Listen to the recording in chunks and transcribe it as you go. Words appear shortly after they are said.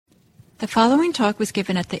The following talk was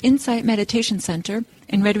given at the Insight Meditation Center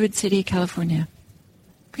in Redwood City, California.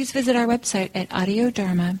 Please visit our website at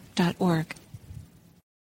audiodharma.org.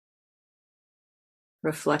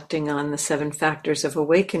 Reflecting on the 7 factors of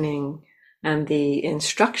awakening and the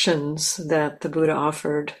instructions that the Buddha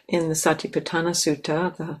offered in the Satipatthana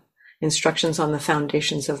Sutta, the instructions on the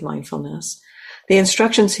foundations of mindfulness, the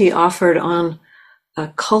instructions he offered on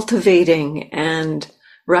cultivating and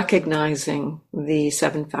recognizing the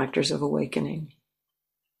 7 factors of awakening.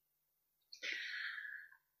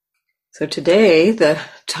 So today, the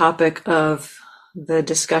topic of the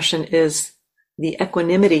discussion is the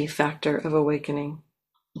equanimity factor of awakening.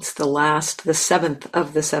 It's the 7th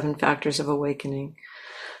of the 7 factors of awakening.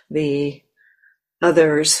 The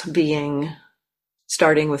others being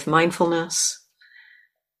starting with mindfulness,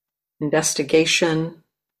 investigation,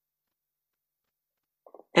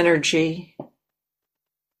 energy,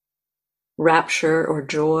 rapture or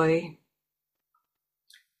joy,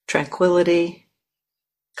 tranquility,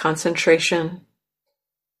 concentration,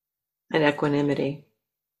 and equanimity.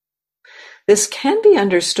 This can be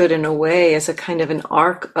understood in a way as a kind of an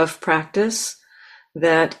arc of practice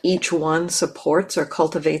that each one supports or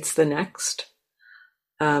cultivates the next.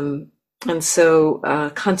 And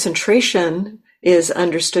so concentration is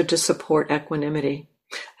understood to support equanimity,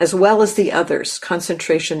 as well as the others.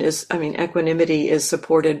 Equanimity is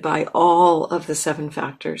supported by all of the 7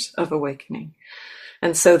 factors of awakening.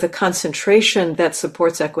 And so the concentration that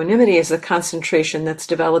supports equanimity is the concentration that's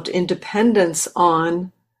developed in dependence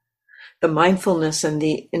on the mindfulness and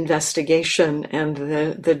the investigation and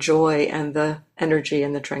the joy and the energy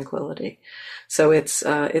and the tranquility. So it's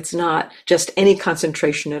not just any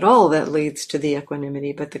concentration at all that leads to the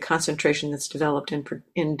equanimity, but the concentration that's developed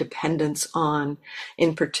in dependence on,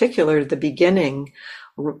 in particular, the beginning,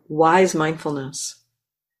 wise mindfulness.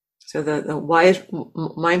 So the wise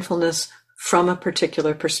mindfulness from a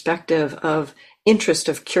particular perspective of interest,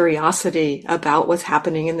 of curiosity about what's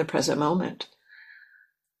happening in the present moment.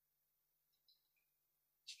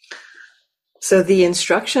 So the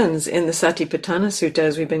instructions in the Satipatthana Sutta,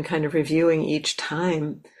 as we've been kind of reviewing each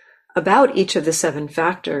time, about each of the 7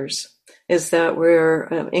 factors, is that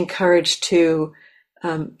we're encouraged to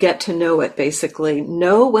get to know it, basically.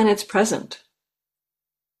 Know when it's present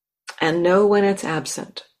and know when it's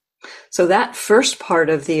absent. So that first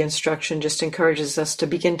part of the instruction just encourages us to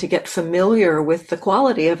begin to get familiar with the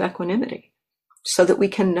quality of equanimity so that we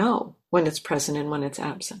can know when it's present and when it's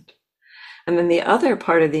absent. And then the other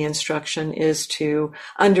part of the instruction is to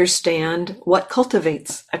understand what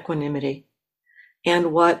cultivates equanimity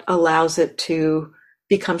and what allows it to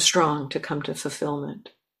become strong, to come to fulfillment.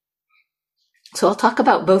 So I'll talk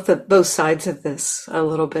about both sides of this a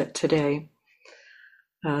little bit today.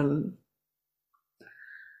 So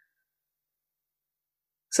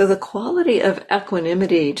the quality of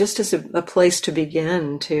equanimity, just as a place to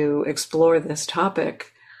begin to explore this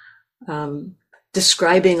topic,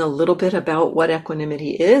 describing a little bit about what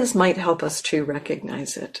equanimity is might help us to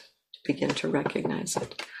recognize it, to begin to recognize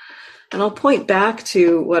it. And I'll point back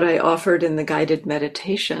to what I offered in the guided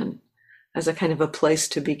meditation as a kind of a place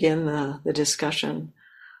to begin the discussion.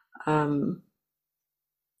 I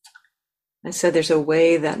said there's a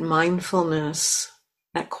way that mindfulness,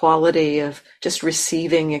 that quality of just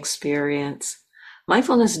receiving experience,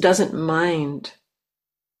 mindfulness doesn't mind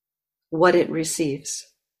what it receives.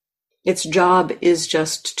 Its job is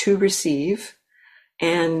just to receive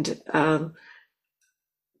and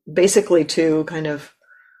basically to kind of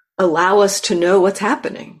allow us to know what's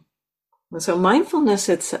happening. And so mindfulness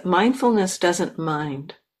doesn't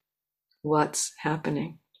mind what's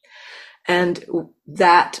happening. And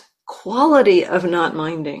that quality of not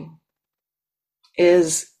minding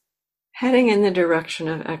is heading in the direction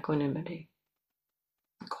of equanimity.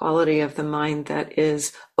 The quality of the mind that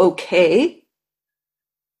is okay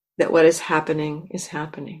that what is happening is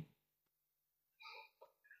happening.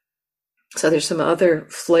 So there's some other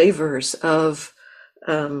flavors of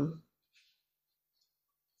or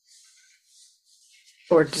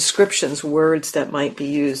descriptions, words that might be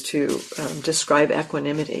used to describe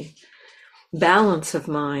equanimity. Balance of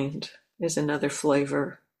mind is another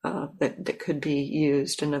flavor that could be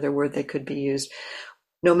used, another word that could be used.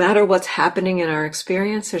 No matter what's happening in our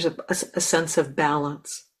experience, there's a sense of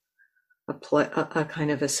balance. A kind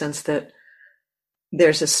of a sense that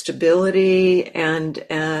there's a stability and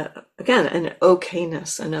again, an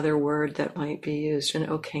okayness, another word that might be used, an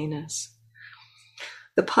okayness.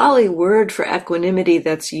 The Pali word for equanimity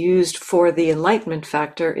that's used for the enlightenment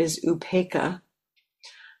factor is upekkha.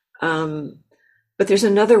 But there's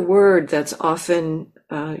another word that's often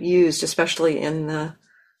used, especially in the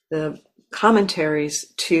commentaries,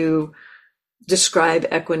 to describe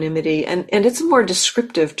equanimity, and it's a more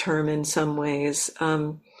descriptive term in some ways.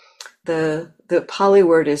 The Pali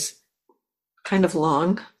word is kind of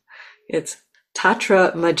long. It's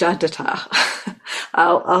tatra majatata.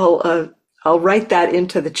 I'll write that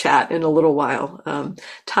into the chat in a little while.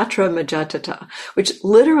 Tatra majatata, which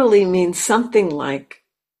literally means something like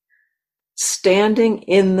standing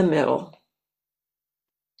in the middle.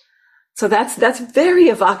 So that's very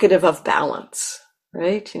evocative of balance,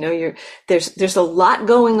 right? There's a lot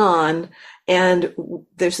going on, and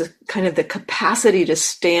there's a kind of the capacity to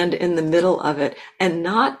stand in the middle of it and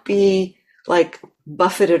not be like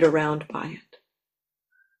buffeted around by it.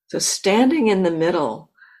 So standing in the middle,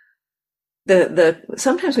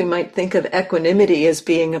 sometimes we might think of equanimity as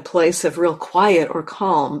being a place of real quiet or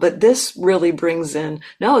calm, but this really brings in,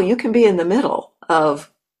 no, you can be in the middle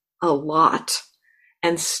of a lot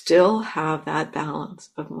and still have that balance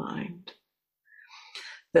of mind.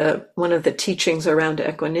 One of the teachings around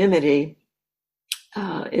equanimity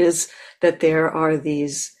is that there are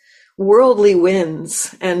these worldly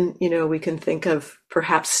winds, and we can think of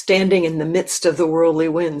perhaps standing in the midst of the worldly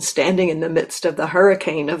winds, standing in the midst of the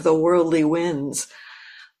hurricane of the worldly winds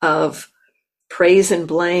of praise and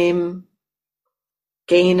blame,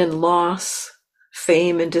 gain and loss,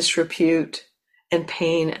 fame and disrepute, and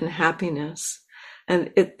pain and happiness.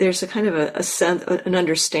 And there's a kind of a sense, an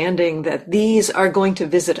understanding that these are going to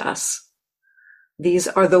visit us. These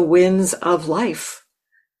are the winds of life.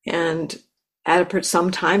 And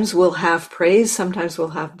sometimes we'll have praise, sometimes we'll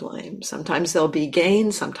have blame. Sometimes there'll be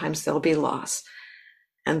gain, sometimes there'll be loss.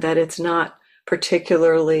 And that it's not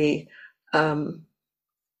particularly I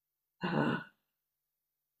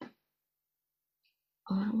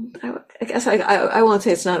guess I won't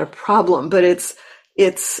say it's not a problem, but it's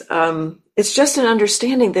just an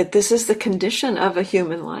understanding that this is the condition of a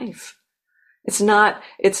human life.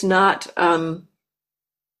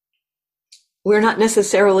 We're not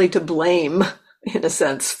necessarily to blame, in a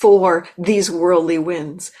sense, for these worldly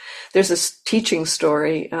winds. There's a teaching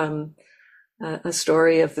story, a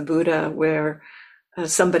story of the Buddha where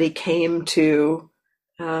somebody came to,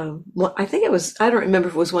 I don't remember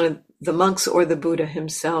if it was one of the monks or the Buddha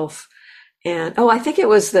himself. And, I think it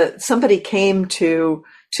was somebody came to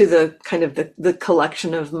the kind of the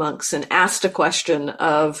collection of monks and asked a question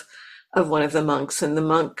of one of the monks, and the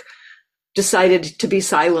monk decided to be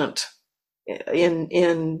silent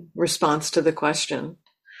in response to the question.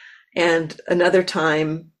 And another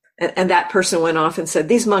time, and that person went off and said,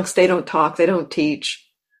 these monks, they don't talk, they don't teach,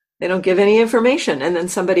 they don't give any information. And then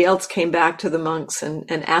somebody else came back to the monks and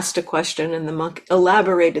asked a question, and the monk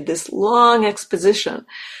elaborated this long exposition.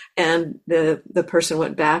 And the person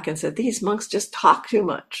went back and said, these monks just talk too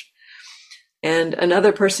much. And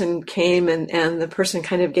another person came and the person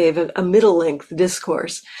kind of gave a middle-length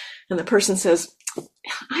discourse. And the person says,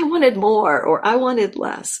 I wanted more, or I wanted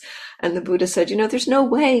less. And the Buddha said, there's no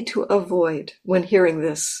way to avoid, when hearing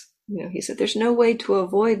this, he said, there's no way to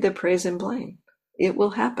avoid the praise and blame. It will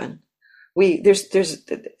happen. There's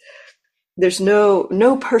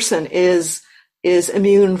no person is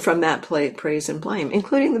immune from that praise and blame,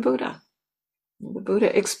 including the Buddha. The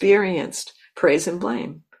Buddha experienced praise and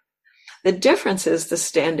blame. The difference is the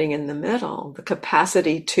standing in the middle, the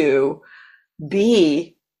capacity to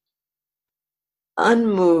be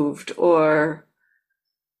unmoved or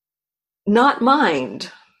not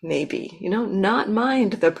mind, maybe, not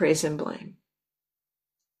mind the praise and blame.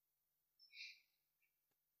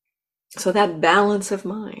 So that balance of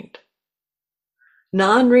mind,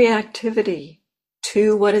 non-reactivity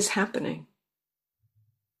to what is happening.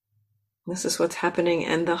 This is what's happening,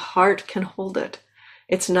 and the heart can hold it.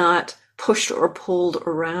 It's not pushed or pulled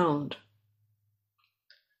around.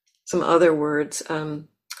 Some other words,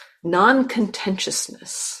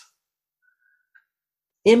 non-contentiousness,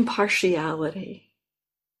 impartiality,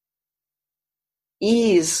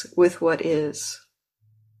 ease with what is.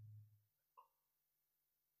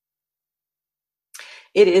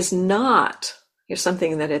 It is not, here's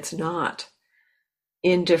something that it's not,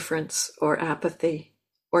 indifference or apathy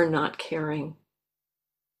or not caring.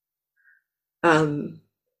 That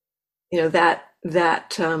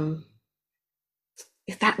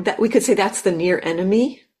we could say that's the near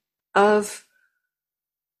enemy of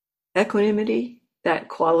equanimity, that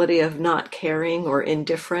quality of not caring or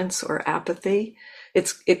indifference or apathy.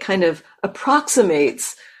 It kind of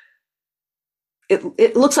approximates,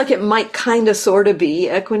 it looks like it might kind of sort of be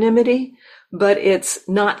equanimity, but it's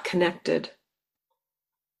not connected.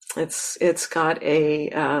 It's got a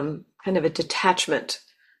kind of a detachment.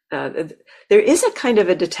 There is a kind of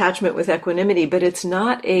a detachment with equanimity, but it's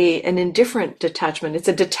not an indifferent detachment. It's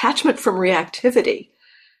a detachment from reactivity.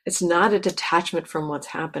 It's not a detachment from what's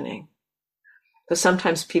happening. So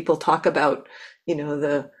sometimes people talk about,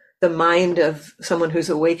 the mind of someone who's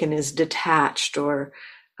awakened is detached or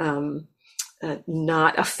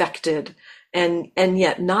not affected. And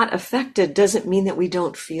yet not affected doesn't mean that we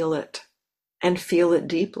don't feel it and feel it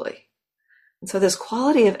deeply. And so this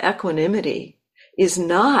quality of equanimity is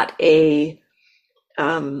not a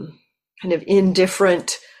kind of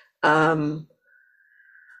indifferent, kind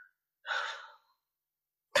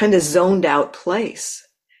of zoned out place.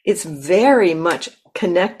 It's very much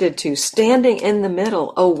connected to standing in the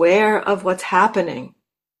middle, aware of what's happening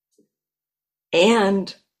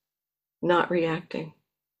and not reacting.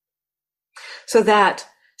 So that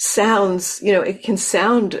sounds, it can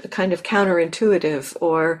sound kind of counterintuitive,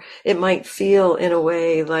 or it might feel in a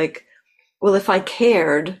way like, well, if I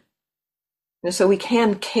cared, so we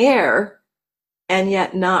can care and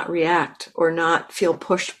yet not react or not feel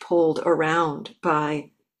pushed, pulled around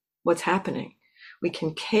by what's happening. We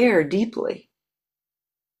can care deeply.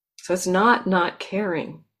 So it's not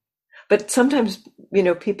caring. But sometimes,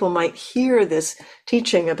 people might hear this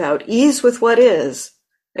teaching about ease with what is,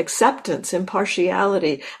 acceptance,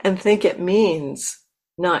 impartiality, and think it means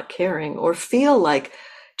not caring, or feel like,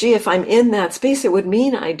 gee, if I'm in that space, it would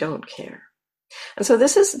mean I don't care. And so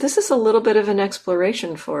this is a little bit of an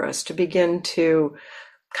exploration for us to begin to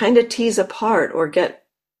kind of tease apart or get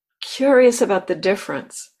curious about the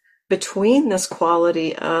difference between this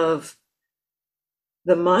quality of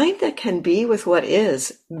the mind that can be with what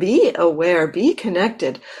is, be aware, be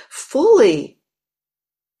connected, fully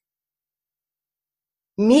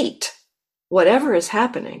meet whatever is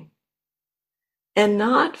happening, and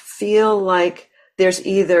not feel like there's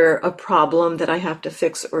either a problem that I have to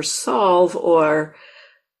fix or solve, or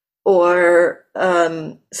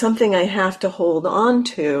something I have to hold on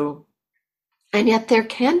to. And yet there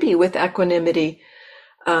can be, with equanimity,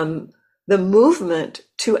 the movement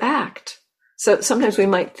to act. So sometimes we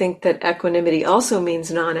might think that equanimity also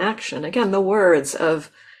means non-action. Again, the words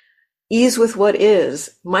of ease with what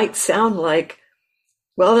is might sound like,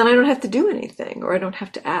 well, then I don't have to do anything, or I don't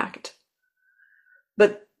have to act.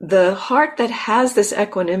 But the heart that has this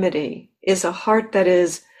equanimity is a heart that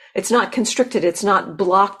it's not constricted. It's not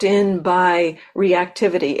blocked in by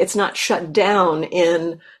reactivity. It's not shut down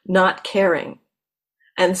in not caring.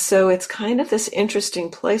 And so it's kind of this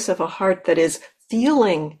interesting place of a heart that is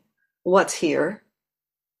feeling what's here,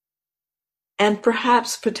 and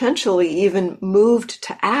perhaps potentially even moved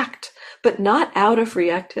to act, but not out of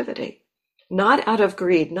reactivity, not out of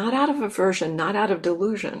greed, not out of aversion, not out of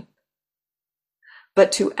delusion,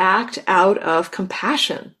 but to act out of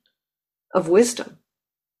compassion, of wisdom.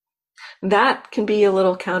 That can be a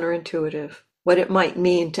little counterintuitive, what it might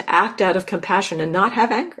mean to act out of compassion and not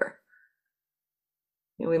have anger.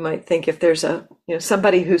 We might think if there's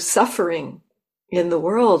somebody who's suffering in the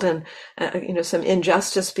world and some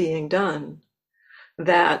injustice being done,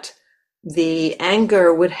 that the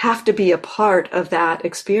anger would have to be a part of that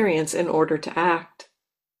experience in order to act.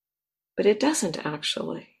 But it doesn't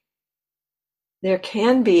actually. There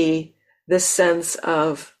can be this sense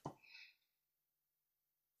of,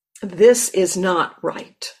 this is not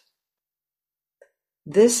right.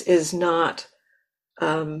 This is not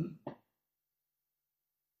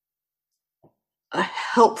a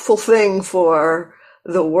helpful thing for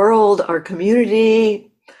the world, our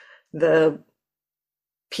community, the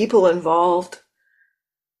people involved.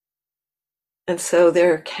 And so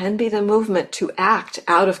there can be the movement to act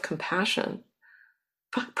out of compassion.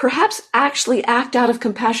 Perhaps actually act out of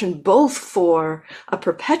compassion both for a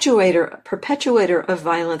perpetuator of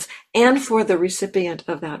violence and for the recipient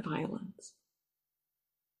of that violence.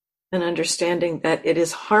 And understanding that it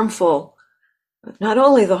is harmful, not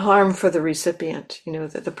only the harm for the recipient,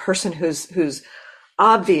 the person who's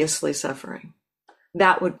obviously suffering,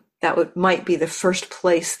 that might be the first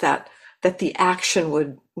place that the action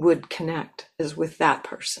would connect, is with that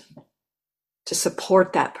person, to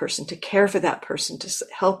support that person, to care for that person, to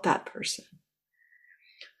help that person.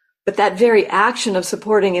 But that very action of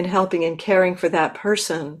supporting and helping and caring for that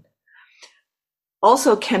person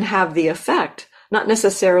also can have the effect, not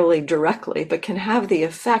necessarily directly, but can have the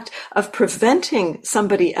effect of preventing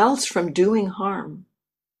somebody else from doing harm,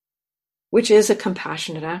 which is a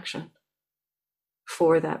compassionate action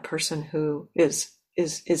for that person who is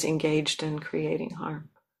engaged in creating harm.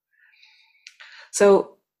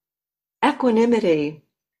 So equanimity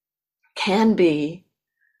can be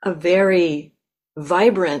a very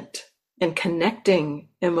vibrant and connecting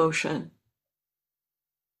emotion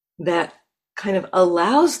that kind of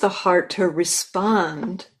allows the heart to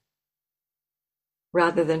respond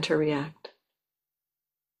rather than to react.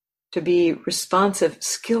 to be responsive,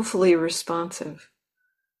 skillfully responsive,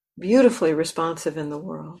 beautifully responsive in the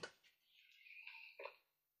world.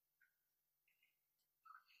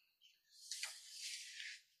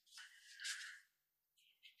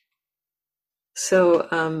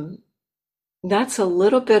 So that's a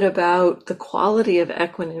little bit about the quality of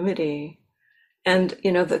equanimity. And,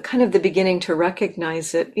 the kind of the beginning to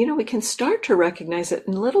recognize it, we can start to recognize it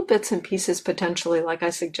in little bits and pieces potentially, like I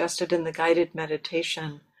suggested in the guided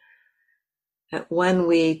meditation, that when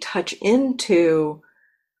we touch into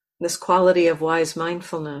this quality of wise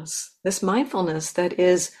mindfulness, this mindfulness that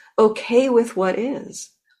is okay with what is,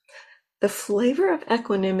 the flavor of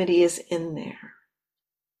equanimity is in there,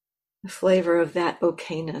 the flavor of that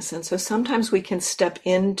okayness. And so sometimes we can step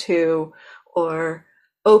into or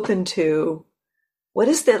open to, what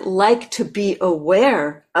is it like to be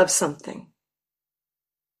aware of something?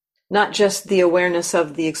 Not just the awareness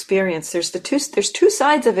of the experience. There's two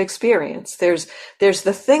sides of experience. There's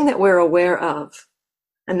the thing that we're aware of,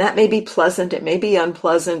 and that may be pleasant, it may be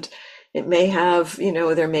unpleasant, it may have,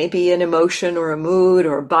 there may be an emotion or a mood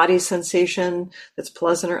or a body sensation that's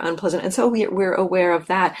pleasant or unpleasant. And so we're aware of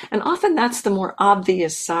that. And often that's the more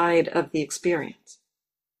obvious side of the experience.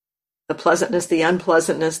 The pleasantness, the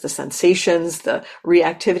unpleasantness, the sensations, the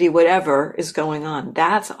reactivity, whatever is going on.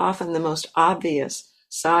 That's often the most obvious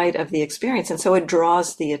side of the experience. And so it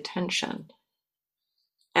draws the attention.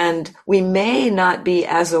 And we may not be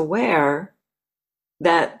as aware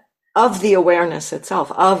that of the awareness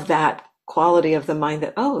itself, of that quality of the mind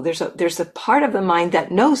that, there's a part of the mind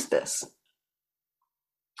that knows this.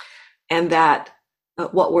 And that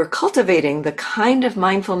what we're cultivating, the kind of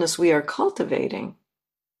mindfulness we are cultivating,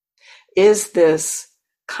 is this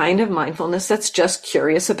kind of mindfulness that's just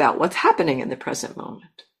curious about what's happening in the present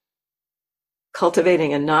moment.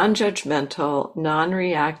 Cultivating a non-judgmental,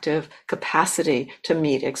 non-reactive capacity to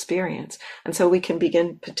meet experience. And so we can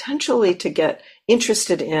begin potentially to get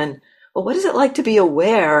interested in, well, what is it like to be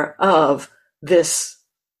aware of this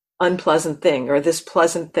unpleasant thing or this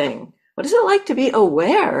pleasant thing? What is it like to be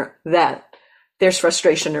aware that there's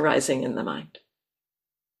frustration arising in the mind?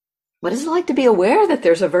 What is it like to be aware that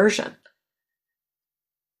there's aversion?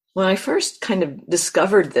 When I first kind of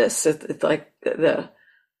discovered this, it's like I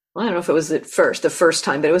don't know if it was the first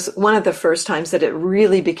time, but it was one of the first times that it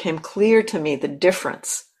really became clear to me the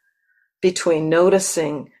difference between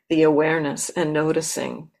noticing the awareness and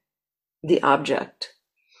noticing the object.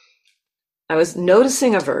 I was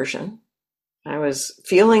noticing aversion. I was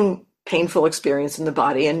feeling painful experience in the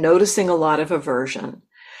body and noticing a lot of aversion.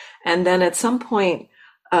 And then at some point,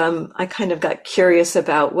 I kind of got curious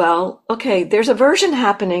about, there's aversion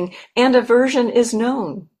happening and aversion is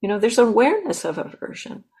known. There's awareness of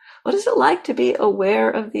aversion. What is it like to be aware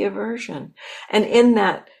of the aversion? And in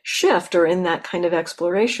that shift or in that kind of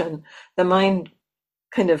exploration, the mind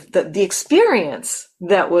kind of, the experience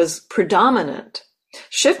that was predominant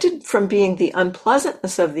shifted from being the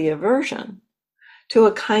unpleasantness of the aversion to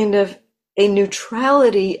a kind of a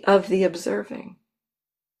neutrality of the observing.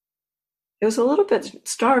 It was a little bit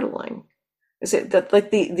startling. Is it that like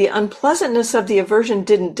the unpleasantness of the aversion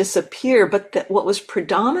didn't disappear, but that what was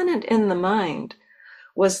predominant in the mind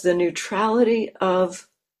was the neutrality of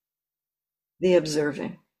the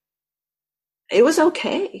observing. It was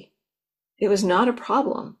okay. It was not a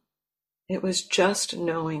problem. It was just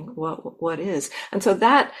knowing what is. And so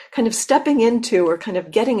that kind of stepping into or kind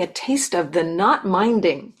of getting a taste of the not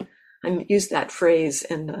minding, I use that phrase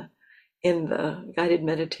in the guided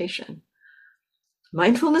meditation.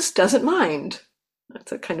 Mindfulness doesn't mind.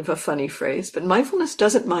 That's a kind of a funny phrase, but mindfulness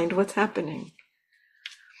doesn't mind what's happening.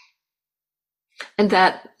 And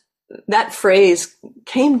that phrase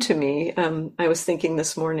came to me. I was thinking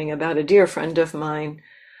this morning about a dear friend of mine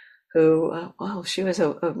who, she was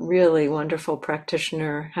a really wonderful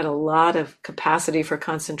practitioner, had a lot of capacity for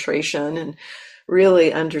concentration and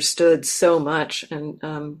really understood so much.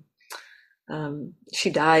 And she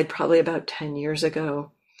died probably about 10 years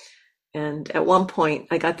ago. And at one point,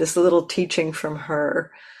 I got this little teaching from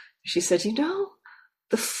her. She said,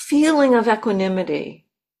 the feeling of equanimity,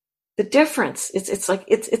 the difference, it's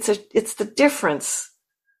the difference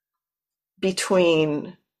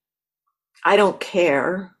between I don't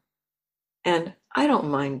care and I don't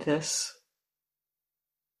mind this.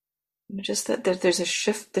 Just that there's a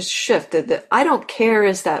shift, that I don't care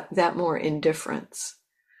is that more indifference.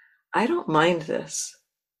 I don't mind this.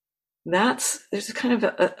 There's a kind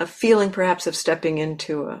of a feeling perhaps of stepping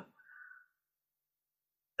into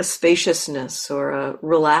a spaciousness or a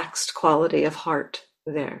relaxed quality of heart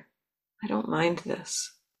there. I don't mind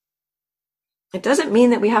this. It doesn't mean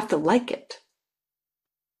that we have to like it.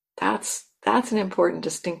 That's That's an important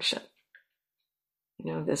distinction.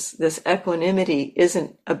 This equanimity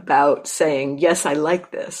isn't about saying, yes, I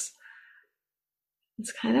like this.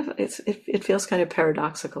 It feels kind of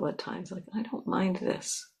paradoxical at times. Like, I don't mind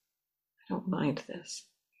this. I don't mind this.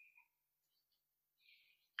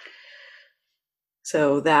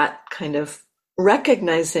 So that kind of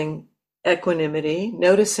recognizing equanimity,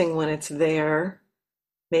 noticing when it's there,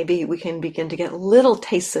 maybe we can begin to get little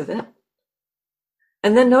tastes of it.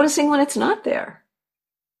 And then noticing when it's not there.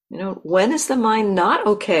 When is the mind not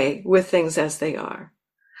okay with things as they are?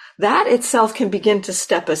 That itself can begin to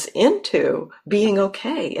step us into being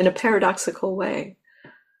okay in a paradoxical way.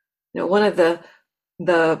 One of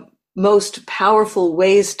the most powerful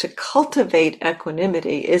ways to cultivate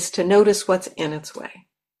equanimity is to notice what's in its way.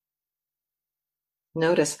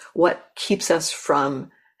 Notice what keeps us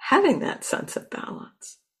from having that sense of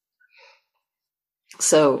balance.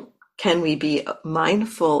 So can we be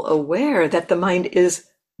mindful, aware that the mind is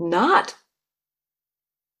not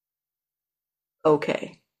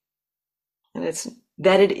okay? And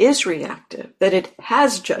that it is reactive, that it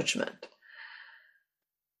has judgment.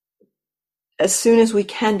 As soon as we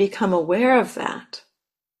can become aware of that,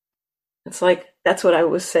 it's like, that's what I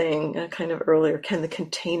was saying kind of earlier. Can the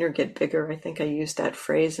container get bigger? I think I used that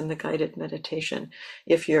phrase in the guided meditation.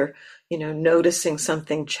 If you're, noticing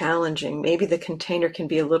something challenging, maybe the container can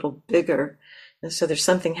be a little bigger. And so there's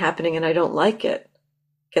something happening and I don't like it.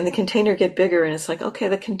 Can the container get bigger? And it's like, okay,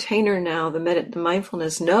 the container now, the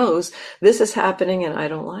mindfulness knows this is happening and I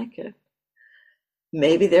don't like it.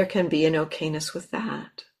 Maybe there can be an okayness with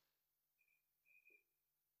that.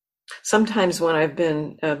 Sometimes when I've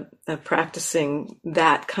been practicing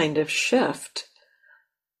that kind of shift,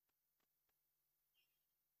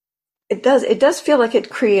 it does feel like it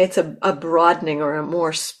creates a broadening or a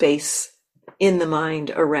more space in the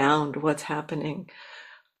mind around what's happening.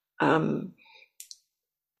 And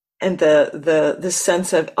the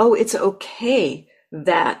sense of, oh, it's okay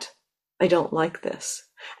that I don't like this.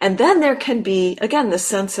 And then there can be, again, the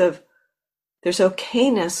sense of there's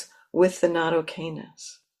okayness with the not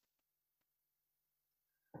okayness.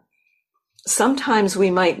 Sometimes we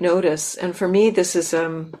might notice, and for me, this is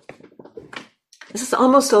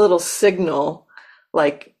almost a little signal,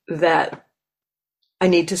 like that I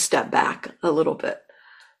need to step back a little bit.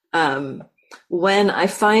 When I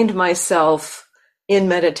find myself in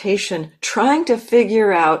meditation trying to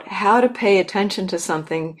figure out how to pay attention to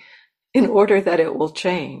something in order that it will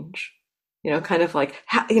change, kind of like,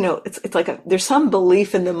 it's like there's some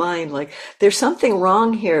belief in the mind, like there's something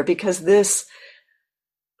wrong here because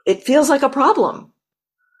it feels like a problem.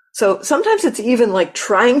 So sometimes it's even like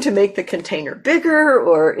trying to make the container bigger,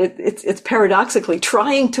 or it's paradoxically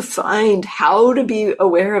trying to find how to be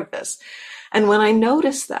aware of this. And when I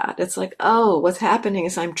notice that, it's like, oh, what's happening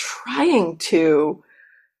is I'm trying to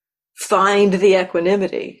find the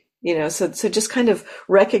equanimity, so just kind of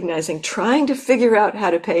recognizing, trying to figure out how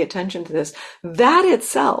to pay attention to this, that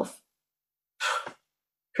itself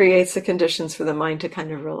creates the conditions for the mind to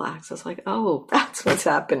kind of relax. It's like, oh, that's what's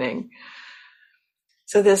happening.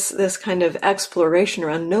 So this kind of exploration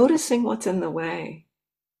around noticing what's in the way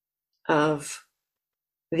of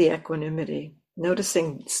the equanimity,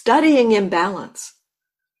 noticing, studying imbalance.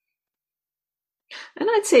 And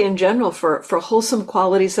I'd say in general, for wholesome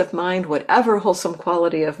qualities of mind, whatever wholesome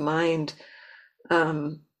quality of mind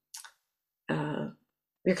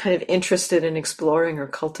you're kind of interested in exploring or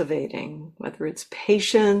cultivating, whether it's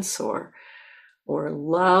patience or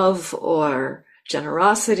love or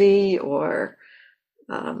generosity or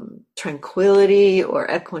tranquility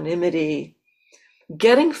or equanimity,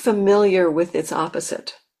 getting familiar with its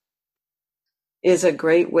opposite is a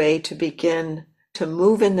great way to begin to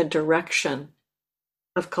move in the direction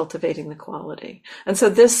of cultivating the quality. And so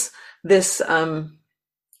this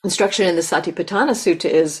instruction in the Satipatthana Sutta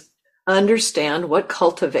is understand what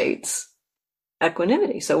cultivates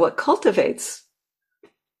equanimity. So what cultivates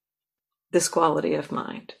this quality of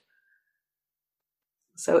mind?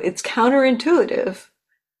 So it's counterintuitive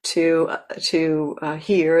to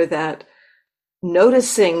hear that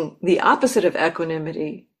noticing the opposite of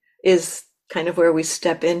equanimity is kind of where we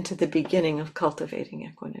step into the beginning of cultivating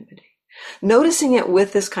equanimity. Noticing it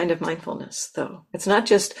with this kind of mindfulness, though. It's not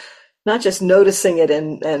just noticing it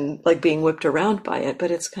and like being whipped around by it, but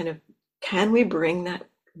it's kind of, can we bring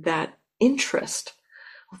that interest?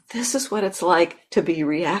 Well, this is what it's like to be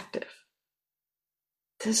reactive.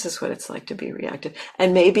 This is what it's like to be reactive.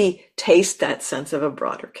 And maybe taste that sense of a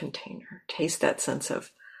broader container. Taste that sense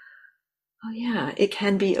of, oh yeah, it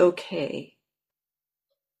can be okay.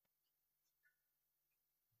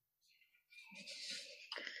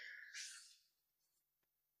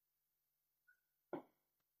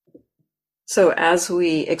 So as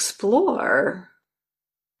we explore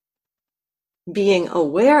being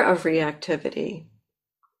aware of reactivity,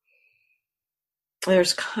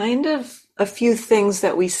 there's kind of a few things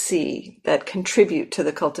that we see that contribute to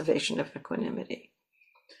the cultivation of equanimity.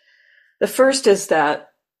 The first is that,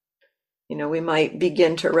 we might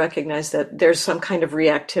begin to recognize that there's some kind of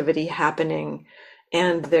reactivity happening,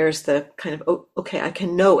 and there's the kind of, oh, okay, I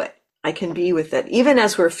can know it. I can be with it. Even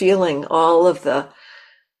as we're feeling all of the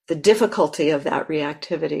difficulty of that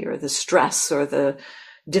reactivity, or the stress, or the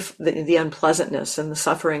unpleasantness and the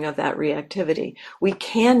suffering of that reactivity, we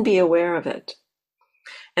can be aware of it.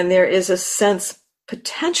 And there is a sense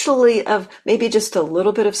potentially of maybe just a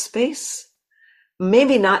little bit of space,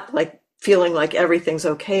 maybe not like feeling like everything's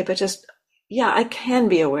okay, but just, yeah, I can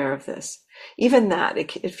be aware of this. Even that,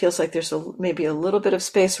 it feels like there's maybe a little bit of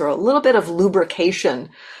space, or a little bit of lubrication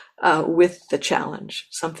with the challenge,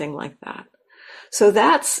 something like that. So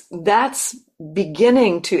that's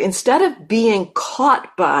beginning to, instead of being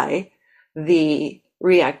caught by the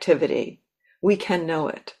reactivity, we can know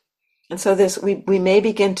it. And so we may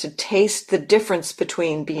begin to taste the difference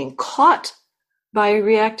between being caught by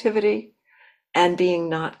reactivity and being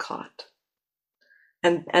not caught.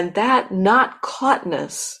 And that not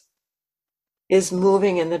caughtness is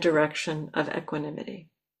moving in the direction of equanimity.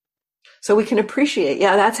 So we can appreciate,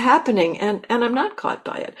 yeah, that's happening, and I'm not caught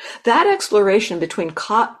by it. That exploration between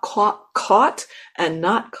caught and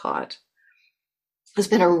not caught has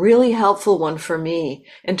been a really helpful one for me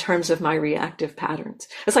in terms of my reactive patterns.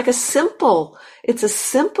 It's a simple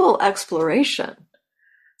exploration.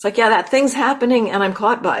 It's like, yeah, that thing's happening and I'm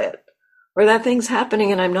caught by it. Or that thing's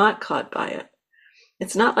happening and I'm not caught by it.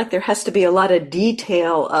 It's not like there has to be a lot of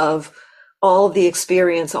detail of all of the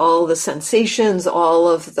experience, all of the sensations, all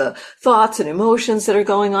of the thoughts and emotions that are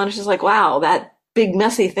going on. It's just like, wow, that big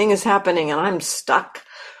messy thing is happening and I'm stuck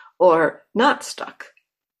or not stuck.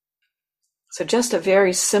 So just a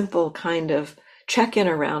very simple kind of check-in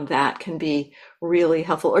around that can be really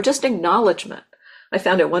helpful, or just acknowledgement. I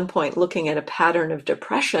found at one point looking at a pattern of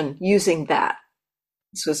depression using that.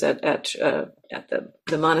 This was at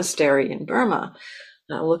the monastery in Burma,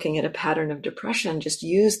 looking at a pattern of depression, just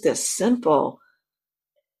use this simple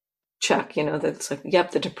check, that's like,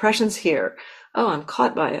 yep, the depression's here. Oh, I'm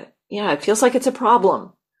caught by it. Yeah, it feels like it's a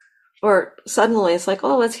problem. Or suddenly it's like,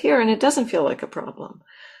 oh, it's here and it doesn't feel like a problem.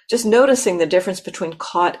 Just noticing the difference between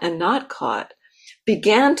caught and not caught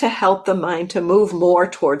began to help the mind to move more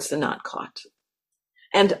towards the not caught.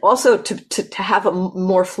 And also to have a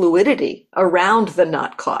more fluidity around the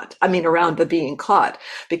not caught. Around the being caught.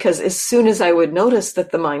 Because as soon as I would notice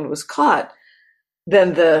that the mind was caught,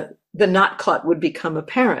 then the not caught would become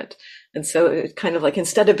apparent. And so it kind of like,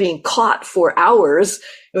 instead of being caught for hours,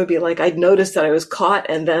 it would be like I'd notice that I was caught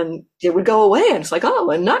and then it would go away. And it's like, oh,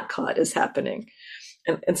 a not caught is happening.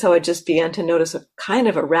 And so I just began to notice a kind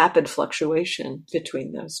of a rapid fluctuation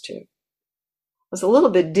between those two. It was a little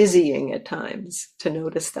bit dizzying at times to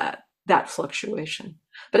notice that fluctuation.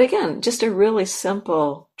 But again, just a really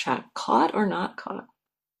simple check, caught or not caught.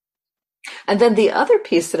 And then the other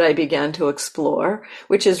piece that I began to explore,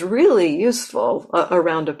 which is really useful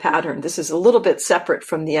around a pattern, this is a little bit separate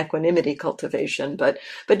from the equanimity cultivation, but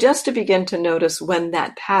just to begin to notice when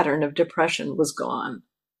that pattern of depression was gone,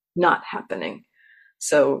 not happening.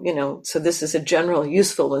 So this is a general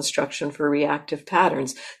useful instruction for reactive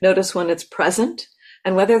patterns. Notice when it's present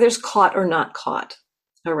and whether there's caught or not caught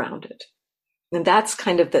around it. And that's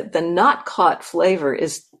kind of the not caught flavor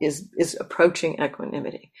is approaching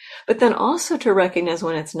equanimity. But then also to recognize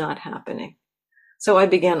when it's not happening. So I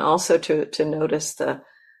began also to notice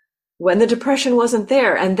when the depression wasn't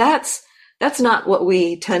there. And that's not what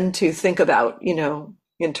we tend to think about,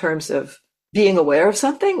 in terms of being aware of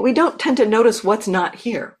something. We don't tend to notice what's not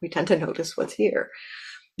here. We tend to notice what's here.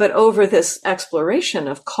 But over this exploration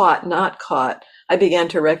of caught, not caught, I began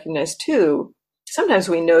to recognize too, sometimes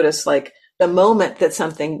we notice like the moment that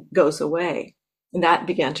something goes away. And that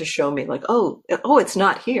began to show me like, oh, it's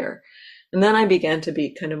not here. And then I began to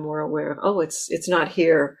be kind of more aware of, oh, it's not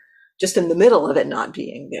here, just in the middle of it not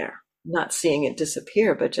being there, not seeing it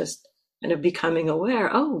disappear, but just kind of becoming aware,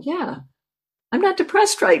 oh yeah, I'm not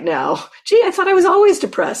depressed right now. Gee, I thought I was always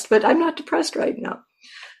depressed, but I'm not depressed right now.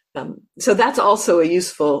 So that's also a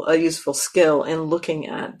useful skill in looking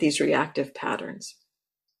at these reactive patterns.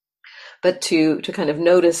 But to kind of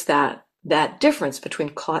notice that difference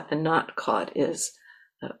between caught and not caught is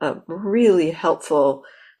a really helpful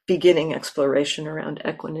beginning exploration around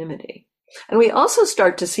equanimity. And we also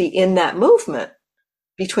start to see in that movement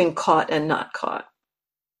between caught and not caught,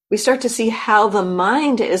 we start to see how the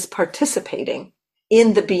mind is participating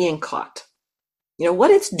in the being caught.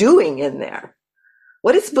 what it's doing in there,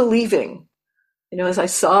 what it's believing. As I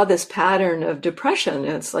saw this pattern of depression,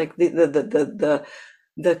 it's like the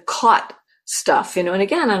caught stuff, and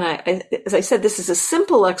again, and as I said, this is a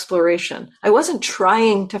simple exploration. I wasn't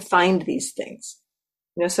trying to find these things,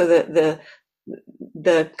 so the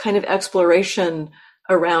kind of exploration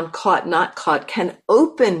around caught, not caught can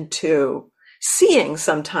open to seeing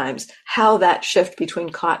sometimes how that shift between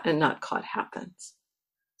caught and not caught happens.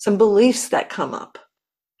 Some beliefs that come up,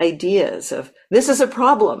 ideas of this is a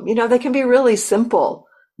problem. They can be really simple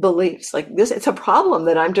beliefs like this. It's a problem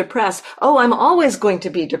that I'm depressed. Oh, I'm always going to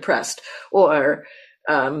be depressed. Or,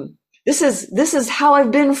 this is how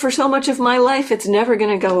I've been for so much of my life. It's never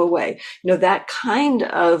going to go away. That kind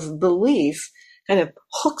of belief kind of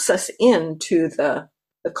hooks us into the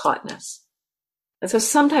caughtness. And so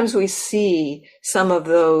sometimes we see some of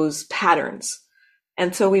those patterns.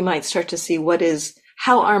 And so we might start to see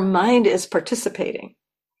how our mind is participating.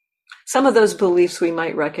 Some of those beliefs we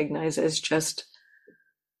might recognize as just,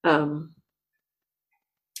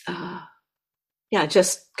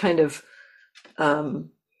 just kind of,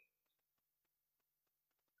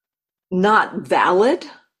 not valid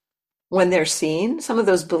when they're seen. Some of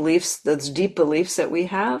those beliefs, those deep beliefs that we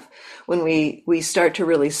have, when we start to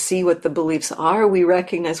really see what the beliefs are, we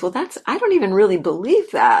recognize, well, I don't even really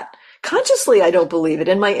believe that. Consciously, I don't believe it.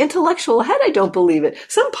 In my intellectual head, I don't believe it.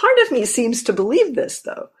 Some part of me seems to believe this,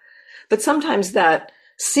 though. But sometimes that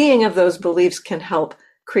seeing of those beliefs can help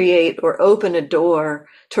create or open a door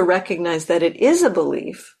to recognize that it is a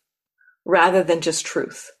belief rather than just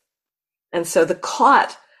truth. And so the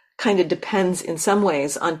caught kind of depends in some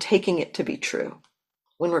ways on taking it to be true.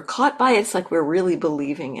 When we're caught by it, it's like we're really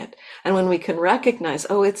believing it. And when we can recognize,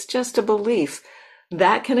 oh, it's just a belief,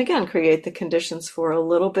 that can again create the conditions for a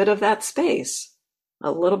little bit of that space,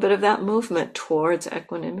 a little bit of that movement towards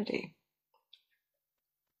equanimity.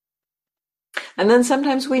 And then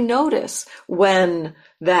sometimes we notice when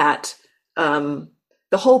that the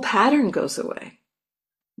whole pattern goes away.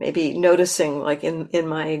 Maybe noticing, like in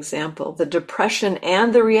my example, the depression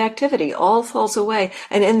and the reactivity all falls away.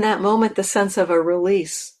 And in that moment, the sense of a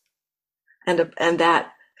release and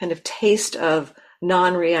that kind of taste of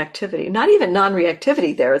non-reactivity, not even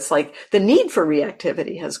non-reactivity there. It's like the need for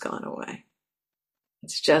reactivity has gone away.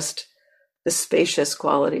 It's just the spacious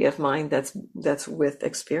quality of mind that's with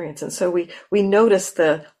experience. And so we notice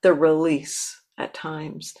the release at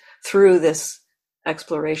times through this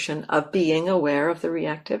exploration of being aware of the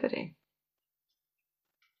reactivity.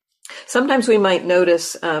 Sometimes we might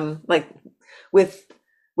notice, like with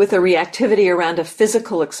a reactivity around a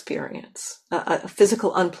physical experience, a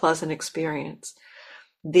physical unpleasant experience,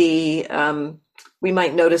 we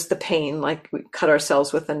might notice the pain, like we cut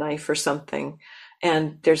ourselves with a knife or something.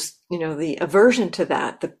 And there's, the aversion to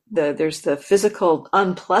that. There's the physical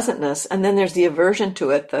unpleasantness, and then there's the aversion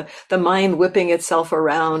to it. The mind whipping itself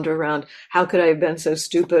around how could I have been so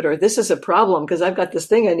stupid? Or this is a problem because I've got this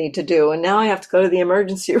thing I need to do, and now I have to go to the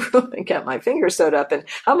emergency room and get my finger sewed up. And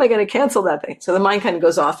how am I going to cancel that thing? So the mind kind of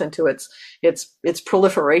goes off into its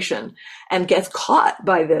proliferation and gets caught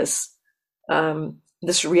by this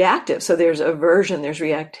reactive. So there's aversion, there's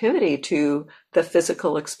reactivity to the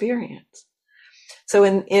physical experience. So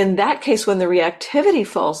in that case, when the reactivity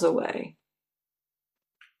falls away,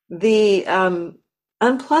 the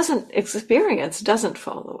unpleasant experience doesn't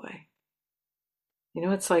fall away.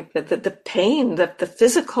 It's like the pain, the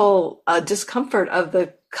physical discomfort of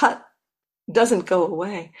the cut doesn't go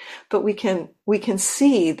away. But we can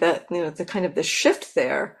see that, the kind of the shift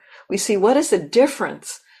there. We see what is the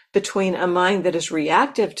difference between a mind that is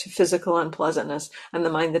reactive to physical unpleasantness and the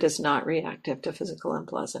mind that is not reactive to physical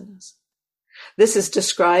unpleasantness. This is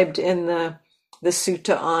described in the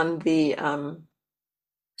sutta on the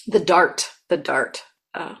dart,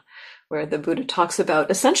 where the Buddha talks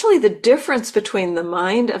about essentially the difference between the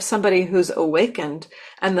mind of somebody who's awakened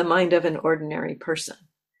and the mind of an ordinary person.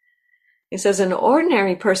 He says an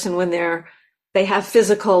ordinary person, when they have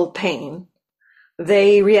physical pain,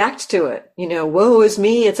 they react to it. Woe is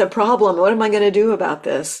me, it's a problem. What am I going to do about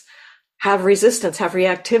this? Have resistance, have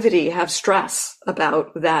reactivity, have stress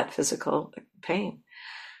about that physical pain.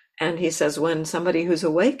 And he says when somebody who's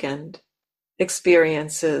awakened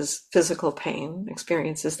experiences physical pain,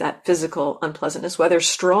 experiences that physical unpleasantness, whether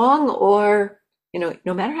strong or,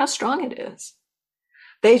 no matter how strong it is,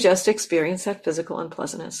 they just experience that physical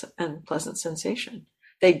unpleasantness and pleasant sensation.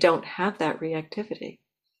 They don't have that reactivity.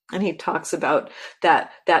 And he talks about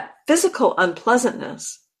that physical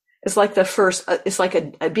unpleasantness is like it's like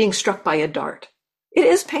a being struck by a dart. It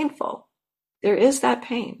is painful. There is that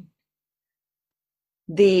pain.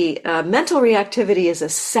 The mental reactivity is a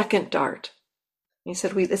second dart. He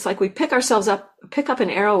said, it's like we pick up an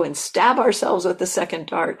arrow and stab ourselves with the second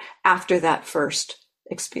dart after that first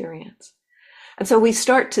experience. And so we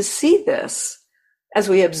start to see this as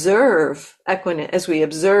we observe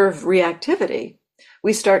reactivity.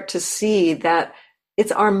 We start to see that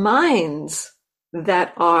it's our minds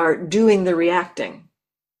that are doing the reacting,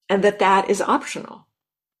 and that is optional.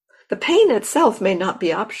 The pain itself may not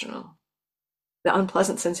be optional. The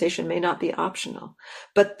unpleasant sensation may not be optional,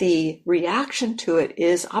 but the reaction to it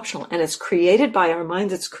is optional, and it's created by our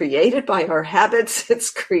minds. It's created by our habits. It's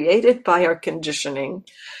created by our conditioning.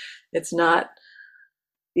 It's not,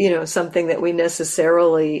 something that we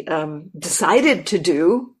necessarily decided to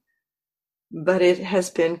do, but it has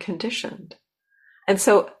been conditioned. And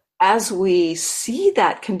so as we see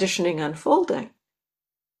that conditioning unfolding,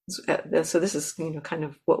 so this is, kind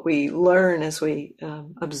of what we learn as we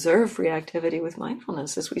observe reactivity with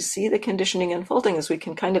mindfulness, as we see the conditioning unfolding, as we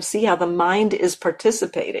can kind of see how the mind is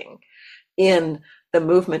participating in the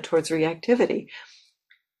movement towards reactivity.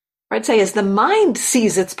 I'd say as the mind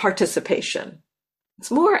sees its participation,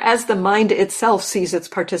 it's more as the mind itself sees its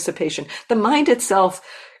participation. The mind itself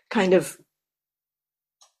kind of,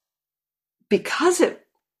 because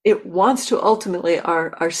it wants to ultimately,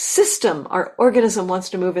 our system, our organism wants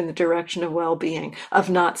to move in the direction of well-being, of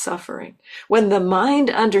not suffering. When the mind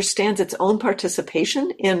understands its own participation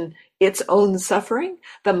in its own suffering,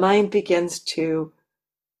 the mind begins to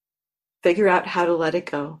figure out how to let it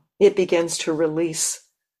go. It begins to release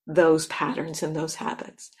those patterns and those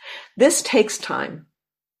habits. This takes time.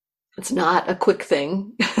 It's not a quick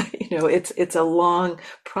thing. It's a long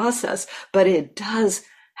process, but it does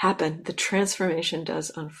happen. The transformation does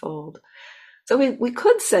unfold. So we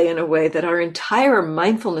could say in a way that our entire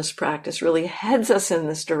mindfulness practice really heads us in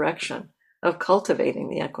this direction of cultivating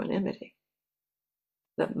the equanimity.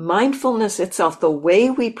 The mindfulness itself, the way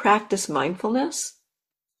we practice mindfulness,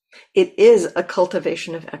 it is a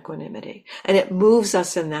cultivation of equanimity, and it moves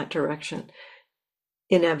us in that direction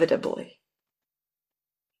inevitably.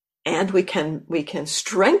 And we can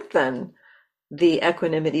strengthen the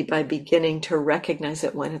equanimity by beginning to recognize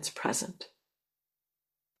it when it's present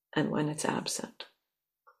and when it's absent.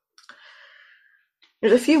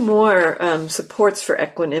 There's a few more supports for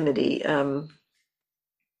equanimity that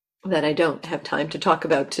I don't have time to talk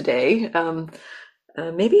about today.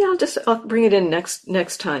 Maybe I'll bring it in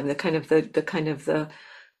next time. The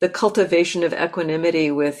cultivation of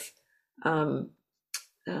equanimity with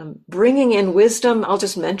bringing in wisdom. I'll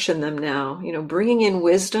just mention them now. Bringing in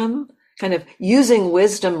wisdom, kind of using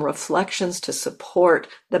wisdom reflections to support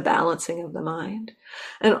the balancing of the mind,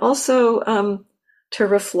 and also to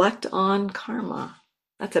reflect on karma.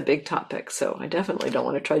 That's a big topic, so I definitely don't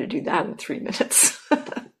want to try to do that in 3 minutes.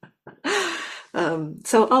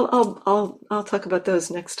 So I'll talk about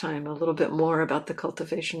those next time, a little bit more about the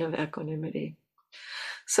cultivation of equanimity.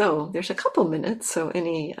 So there's a couple minutes, so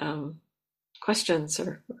any questions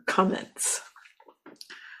or comments?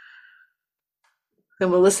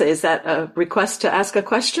 And Melissa, is that a request to ask a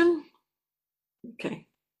question? Okay.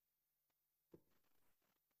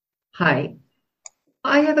 Hi.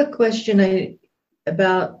 I have a question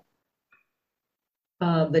about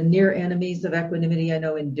the near enemies of equanimity. I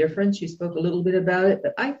know indifference, you spoke a little bit about it,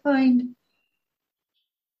 but I find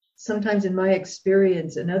sometimes in my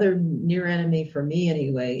experience, another near enemy for me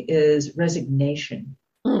anyway is resignation.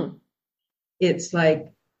 It's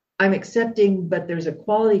like I'm accepting, but there's a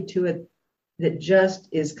quality to it that just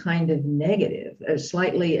is kind of negative, a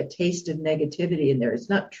taste of negativity in there. It's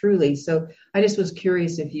not truly. So I just was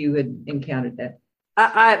curious if you had encountered that.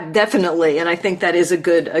 I definitely, and I think that is a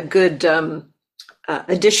good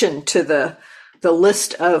addition to the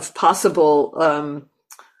list of possible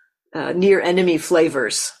near enemy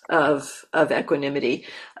flavors of equanimity.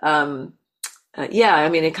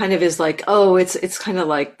 It kind of is like, it's kind of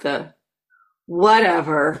like the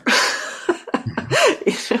whatever.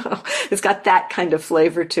 It's got that kind of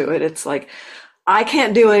flavor to it. It's like, I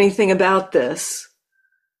can't do anything about this.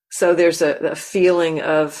 So there's a feeling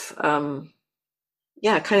of, kind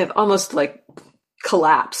of almost like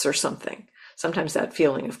collapse or something. Sometimes that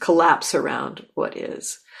feeling of collapse around what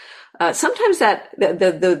is. Sometimes that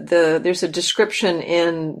there's a description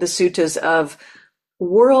in the suttas of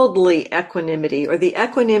worldly equanimity, or the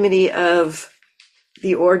equanimity of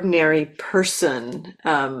the ordinary person,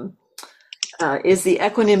 is the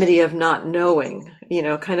equanimity of not knowing,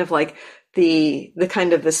 kind of like the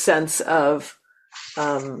kind of the sense of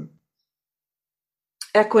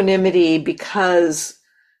equanimity because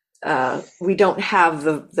we don't have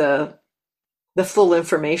the full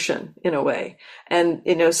information in a way. And,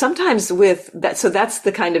 sometimes with that, so that's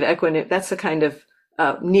the kind of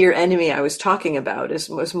near enemy I was talking about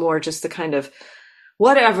was more just the kind of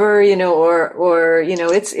whatever, or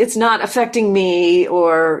it's not affecting me,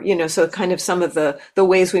 or so kind of some of the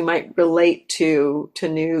ways we might relate to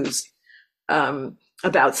news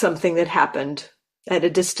about something that happened at a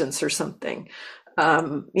distance or something.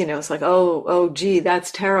 It's like, oh, gee,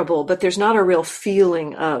 that's terrible, but there's not a real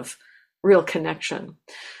feeling of real connection.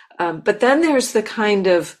 But then there's the kind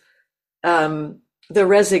of the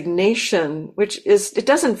resignation, which is, it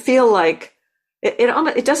doesn't feel like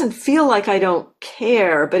it doesn't feel like I don't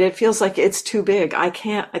care, but it feels like it's too big. I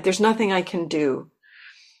can't. There's nothing I can do.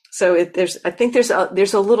 So I think there's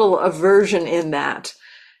a little aversion in that,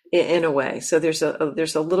 in a way. So there's a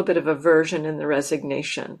little bit of aversion in the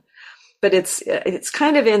resignation, but it's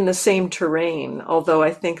kind of in the same terrain. Although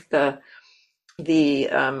I think the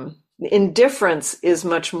indifference is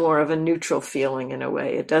much more of a neutral feeling in a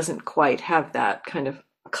way. It doesn't quite have that kind of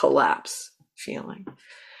collapse feeling.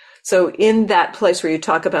 So in that place where you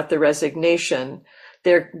talk about the resignation,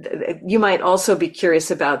 there, you might also be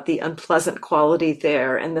curious about the unpleasant quality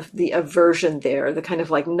there and the aversion there, the kind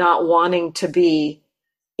of like not wanting to be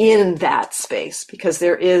in that space, because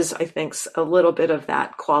there is, I think, a little bit of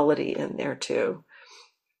that quality in there too,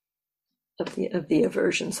 of the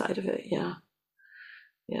aversion side of it. Yeah.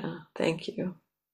 Thank you.